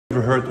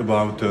Ever heard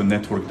about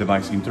network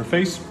device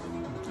interface,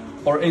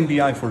 or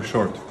NDI for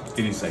short?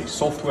 It is a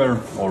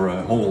software or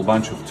a whole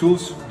bunch of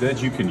tools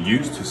that you can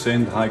use to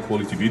send high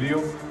quality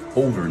video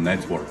over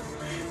network.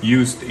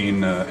 Used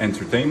in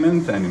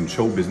entertainment and in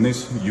show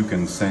business, you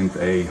can send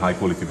a high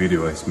quality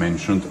video as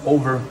mentioned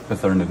over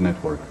Ethernet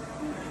network.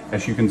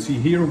 As you can see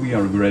here, we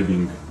are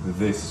grabbing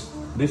this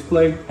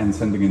display and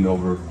sending it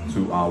over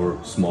to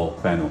our small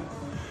panel.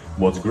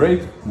 What's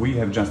great, we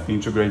have just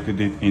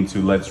integrated it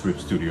into Let's Rip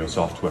Studio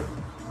software.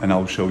 And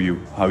I'll show you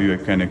how you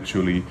can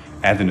actually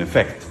add an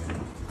effect.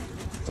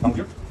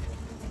 You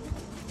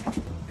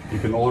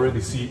can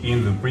already see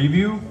in the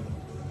preview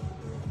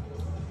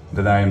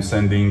that I am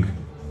sending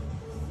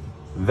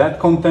that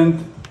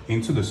content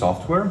into the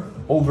software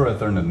over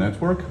Ethernet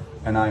network,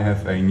 and I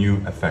have a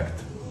new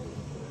effect.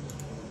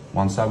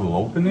 Once I will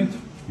open it,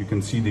 you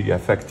can see the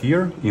effect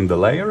here in the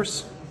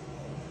layers,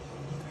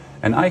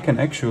 and I can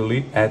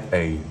actually add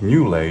a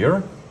new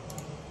layer.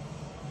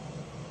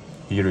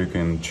 Here you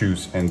can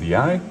choose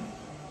NDI,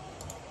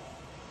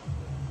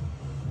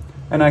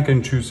 and I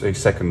can choose a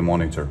second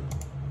monitor.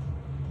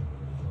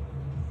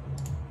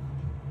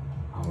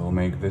 I will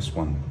make this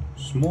one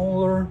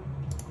smaller,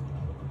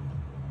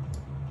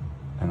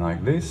 and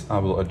like this I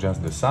will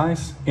adjust the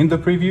size. In the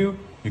preview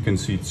you can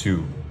see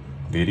two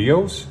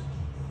videos,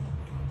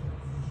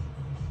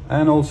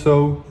 and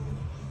also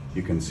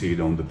you can see it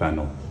on the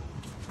panel.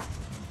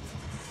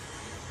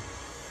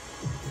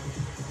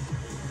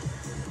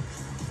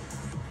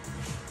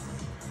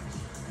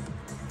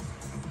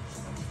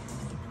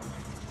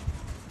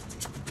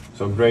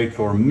 So great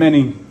for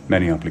many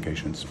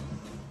applications.